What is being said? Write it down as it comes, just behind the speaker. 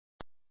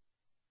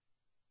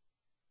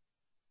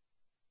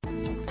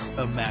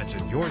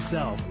Imagine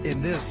yourself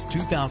in this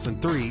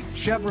 2003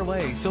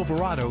 Chevrolet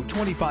Silverado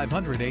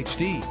 2500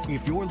 HD.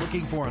 If you're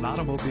looking for an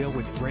automobile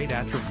with great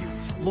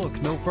attributes, look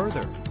no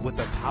further. With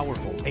a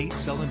powerful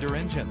 8-cylinder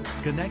engine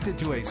connected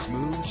to a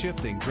smooth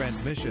shifting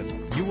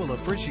transmission, you will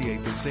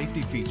appreciate the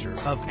safety feature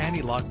of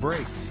anti-lock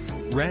brakes.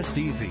 Rest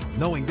easy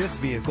knowing this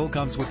vehicle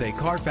comes with a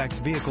Carfax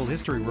Vehicle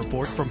History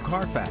Report from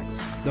Carfax,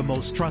 the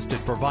most trusted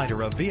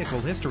provider of vehicle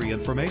history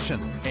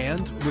information.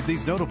 And with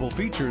these notable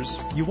features,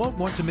 you won't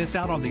want to miss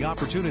out on the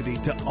opportunity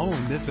to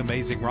own this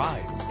amazing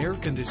ride. Air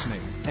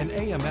conditioning, an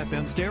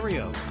AM/FM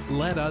stereo.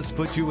 Let us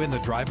put you in the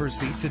driver's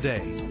seat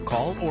today.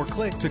 Call or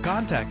click to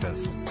contact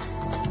us.